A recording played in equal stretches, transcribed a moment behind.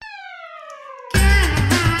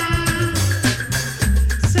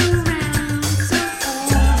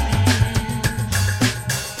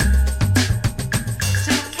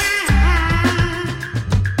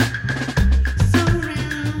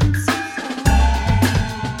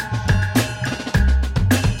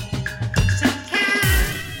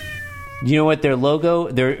You know what their logo,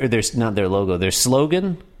 their not their logo, their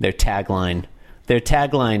slogan, their tagline. Their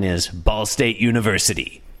tagline is Ball State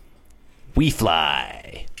University. We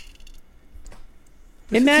fly.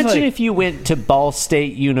 Imagine if you went to Ball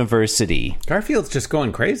State University. Garfield's just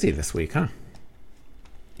going crazy this week, huh?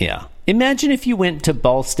 Yeah. Imagine if you went to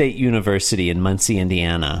Ball State University in Muncie,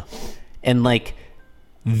 Indiana, and like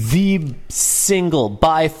the single,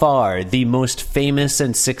 by far, the most famous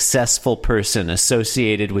and successful person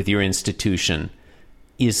associated with your institution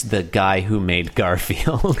is the guy who made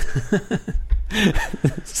Garfield.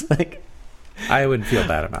 It's like, I would feel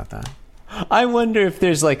bad about that. I wonder if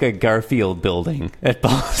there's like a Garfield building at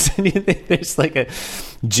Ball State. You think there's like a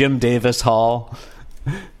Jim Davis Hall?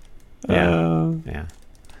 Yeah.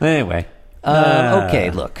 Anyway,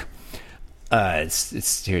 okay. Look,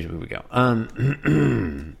 it's here's where we go.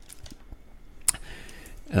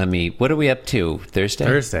 What are we up to?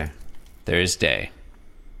 Thursday.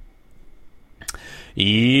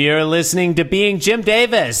 You're listening to Being Jim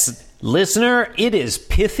Davis. Listener, it is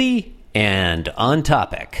pithy and on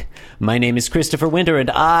topic. My name is Christopher Winter, and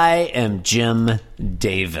I am Jim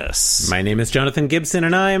Davis. My name is Jonathan Gibson,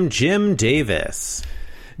 and I am Jim Davis.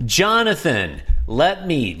 Jonathan, let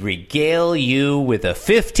me regale you with a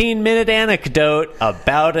 15-minute anecdote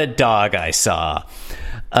about a dog I saw.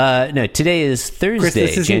 No, today is Thursday. Chris,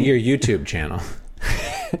 this isn't your YouTube channel.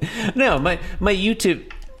 No, my YouTube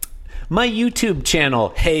channel,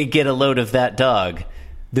 Hey, Get a Load of That Dog.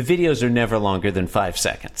 The videos are never longer than 5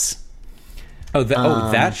 seconds.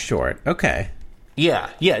 That's short. Okay. Yeah.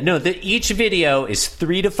 No, each video is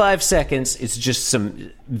 3 to 5 seconds. It's just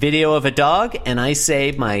some video of a dog, and I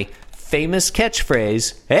say my famous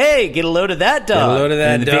catchphrase, "Hey, get a load of that dog." Get a load of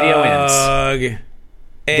that and the dog. Video ends.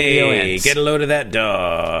 Hey, get a load of that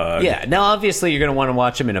dog. Yeah. Now, obviously, you're going to want to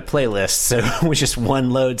watch them in a playlist, so just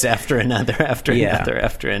one loads after another, after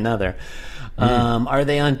another. Are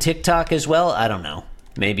they on TikTok as well? I don't know.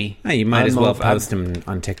 Maybe. Hey, you might as well post them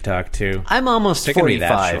on TikTok too. I'm almost 45,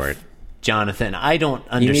 that short. Jonathan. I don't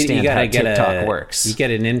understand how TikTok works. You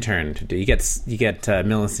get an intern to do. You get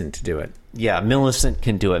Millicent to do it. Yeah, Millicent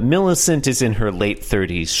can do it. Millicent is in her late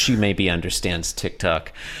 30s. She maybe understands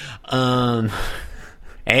TikTok. Hey,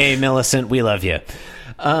 Millicent, we love you.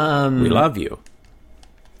 We love you.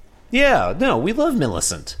 Yeah, no, we love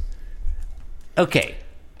Millicent. Okay,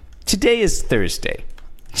 today is Thursday.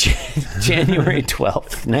 January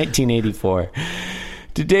 12th, 1984.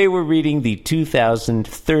 Today we're reading the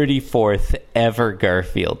 2034th ever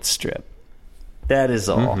Garfield strip. That is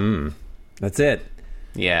all. Mm-hmm. That's it.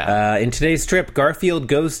 Yeah. In today's strip, Garfield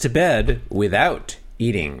goes to bed without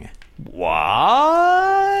eating.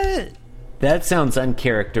 What? That sounds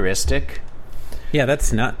uncharacteristic. Yeah,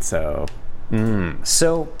 that's not so.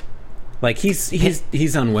 So... Like,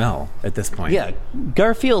 he's unwell at this point. Yeah,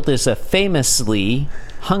 Garfield is a famously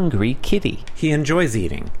hungry kitty. He enjoys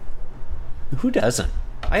eating. Who doesn't?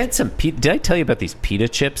 I had some did I tell you about these pita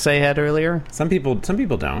chips I had earlier? Some people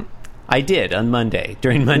don't. I did on Monday,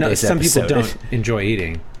 during Monday's episode. Some people don't enjoy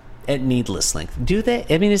eating. At needless length. Do they?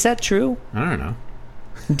 I mean, is that true? I don't know.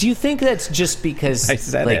 Do you think that's just because... I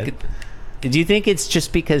said it. Do you think it's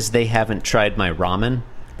just because they haven't tried my ramen?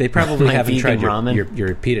 They probably haven't tried ramen.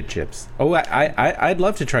 your pita chips. Oh, I'd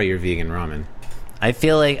love to try your vegan ramen. I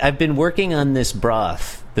feel like I've been working on this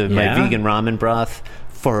broth, my vegan ramen broth,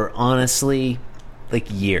 for honestly, like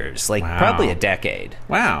years, probably a decade.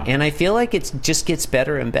 Wow. And I feel like it just gets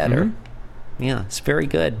better and better. Mm-hmm. Yeah, it's very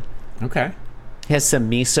good. Okay. It has some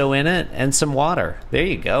miso in it and some water. There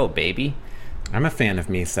you go, baby. I'm a fan of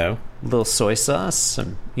miso. A little soy sauce,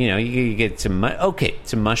 some, you get some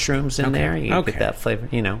mushrooms in there. You get that flavor,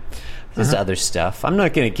 There's other stuff. I'm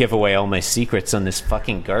not going to give away all my secrets on this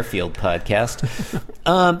fucking Garfield podcast.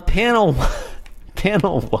 Panel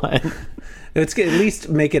one. Let's at least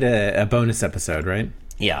make it a bonus episode, right?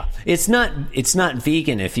 Yeah. It's not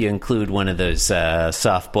vegan if you include one of those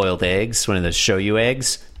soft-boiled eggs, one of those shoyu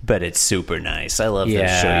eggs, but it's super nice. I love those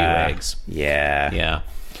shoyu eggs. Yeah. Yeah.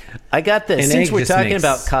 I got this. Since we're talking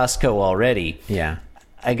about Costco already,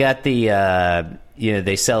 I got the,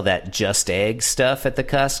 they sell that Just Egg stuff at the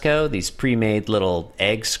Costco, these pre-made little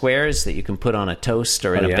egg squares that you can put on a toast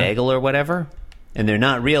or in a bagel or whatever. And they're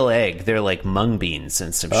not real egg. They're like mung beans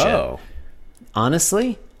and some shit.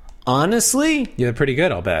 Honestly? Yeah, they're pretty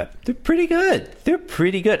good, I'll bet. They're pretty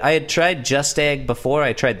good. I had tried Just Egg before.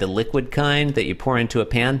 I tried the liquid kind that you pour into a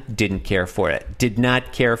pan. Didn't care for it. Did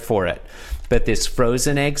not care for it. But this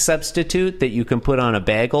frozen egg substitute that you can put on a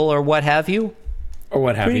bagel or what have you.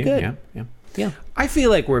 Pretty good. Yeah. I feel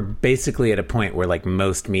like we're basically at a point where like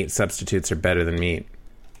most meat substitutes are better than meat.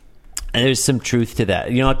 And there's some truth to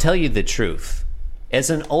that. I'll tell you the truth. As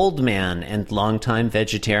an old man and longtime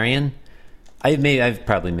vegetarian, I've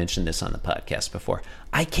probably mentioned this on the podcast before.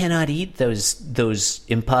 I cannot eat those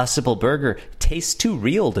Impossible Burger. Tastes too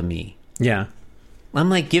real to me. Yeah. I'm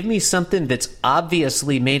like, give me something that's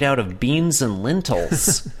obviously made out of beans and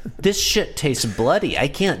lentils. This shit tastes bloody. I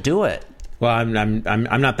can't do it. Well, I'm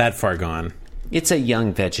not that far gone. It's a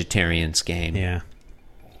young vegetarian's game. Yeah.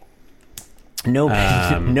 No,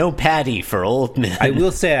 no patty for old men. I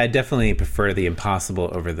will say I definitely prefer the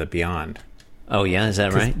Impossible over the Beyond. Oh yeah, is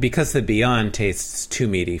that right? Because the Beyond tastes too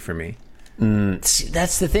meaty for me. See,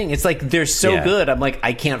 that's the thing. It's like they're so good. I'm like,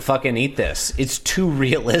 I can't fucking eat this. It's too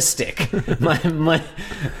realistic.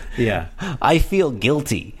 Yeah. I feel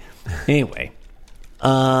guilty. Anyway,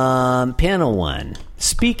 panel 1.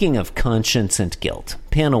 Speaking of conscience and guilt,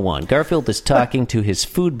 panel 1. Garfield is talking to his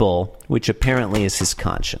food bowl, which apparently is his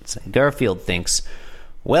conscience. And Garfield thinks,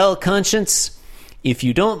 well, conscience, if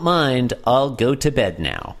you don't mind, I'll go to bed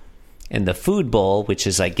now. And the food bowl, which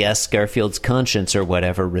is, I guess, Garfield's conscience or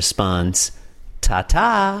whatever, responds,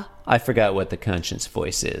 ta-ta. I forgot what the conscience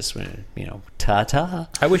voice is. Ta-ta.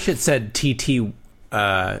 I wish it said TT,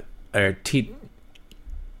 or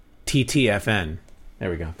TTFN. There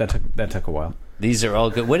we go. That took a while. These are all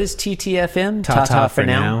good. What is TTFN? Ta-ta for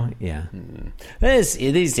now? Yeah.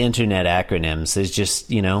 These internet acronyms, there's just,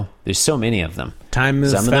 there's so many of them. Time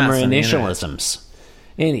moves fast. Some of them are initialisms.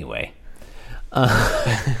 Anyway.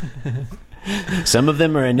 Some of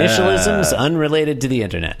them are initialisms unrelated to the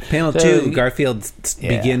internet. Panel 2, Garfield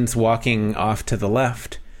begins walking off to the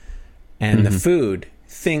left, and the food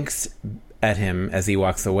thinks at him as he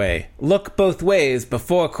walks away. Look both ways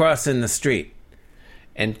before crossing the street.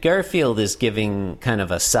 And Garfield is giving kind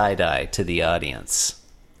of a side-eye to the audience,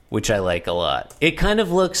 which I like a lot. It kind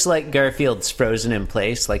of looks like Garfield's frozen in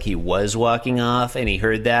place, like he was walking off, and he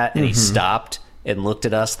heard that, and he stopped and looked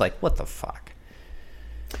at us like, what the fuck?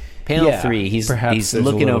 Panel 3, he's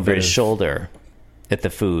looking over his shoulder at the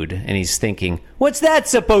food, and he's thinking, what's that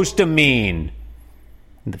supposed to mean?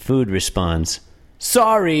 And the food responds,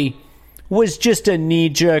 sorry, was just a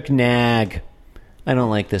knee-jerk nag. I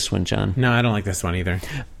don't like this one, John. No, I don't like this one either.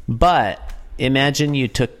 But imagine you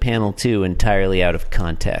took panel 2 entirely out of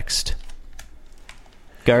context.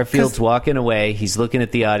 Garfield's walking away, he's looking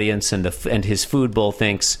at the audience, and his food bowl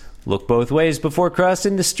thinks, look both ways before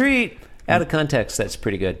crossing the street. Out of context, that's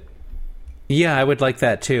pretty good. Yeah, I would like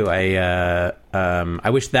that too. I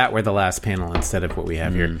wish that were the last panel instead of what we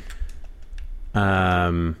have here.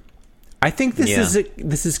 I think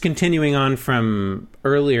this is continuing on from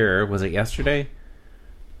earlier. Was it yesterday?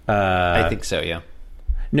 I think so. Yeah.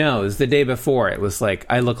 No, it was the day before. It was like,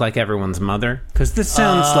 I look like everyone's mother, because this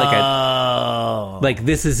sounds like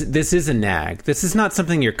this is a nag. This is not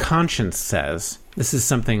something your conscience says. This is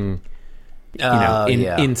something.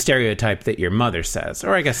 In stereotype that your mother says,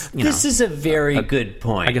 or I guess this is a very good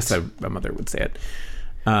point. I guess a mother would say it.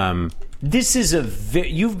 This is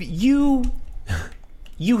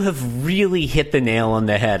you have really hit the nail on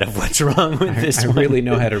the head of what's wrong with this. I really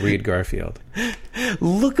know how to read Garfield.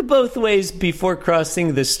 Look both ways before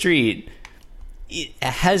crossing the street. It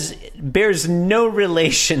bears no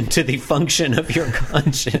relation to the function of your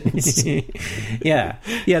conscience. Yeah.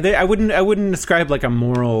 I wouldn't ascribe like a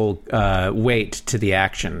moral weight to the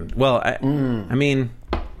action. Well, I mean,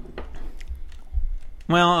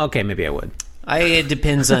 well, okay, maybe I would. It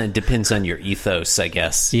depends on your ethos, I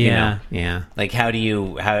guess. Yeah, yeah. Like, how do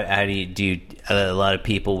you? A lot of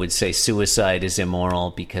people would say suicide is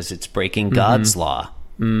immoral because it's breaking God's law.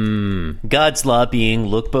 God's law being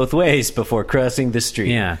look both ways before crossing the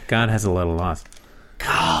street. Yeah, God has a lot of laws.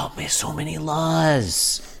 God, there's so many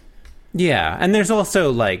laws. Yeah, and there's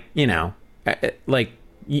also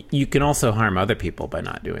you can also harm other people by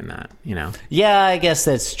not doing that. Yeah, I guess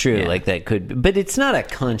that's true. Yeah. Like that could, but it's not a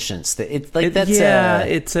conscience. It's like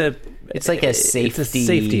it's like a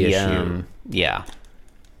safety issue. Yeah.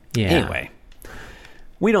 Anyway.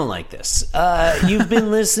 We don't like this. You've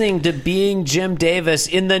been listening to Being Jim Davis.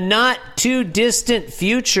 In the not-too-distant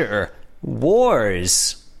future,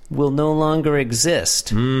 wars will no longer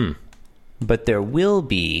exist. But there will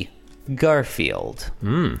be Garfield.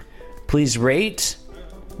 Please rate,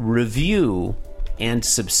 review, and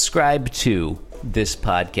subscribe to this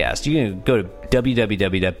podcast. You can go to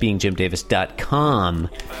www.beingjimdavis.com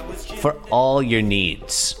for all your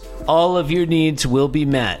needs. All of your needs will be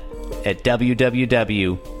met at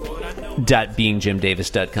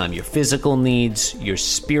www.beingjimdavis.com. Your physical needs, your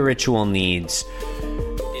spiritual needs,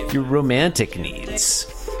 your romantic needs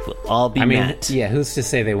will all be met. Yeah, who's to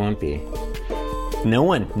say they won't be? No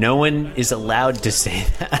one is allowed to say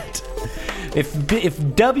that. If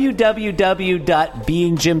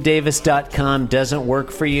www.beingjimdavis.com doesn't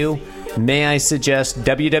work for you, may I suggest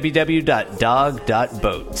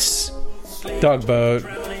www.dog.boats. Dogboat.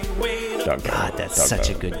 God, that's such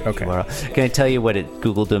a good URL. Can I tell you what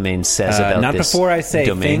Google Domain says about not this? Not before I say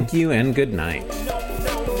domain? Thank you and good night.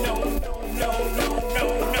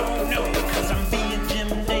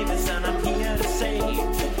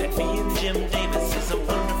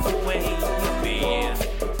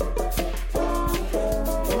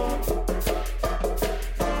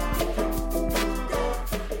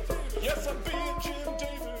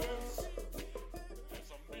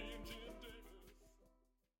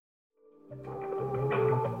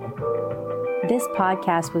 This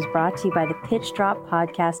podcast was brought to you by the Pitch Drop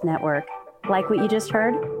Podcast Network. Like what you just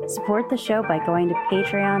heard? Support the show by going to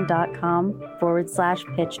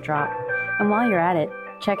patreon.com/pitchdrop. And while you're at it,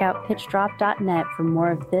 check out pitchdrop.net for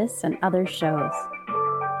more of this and other shows.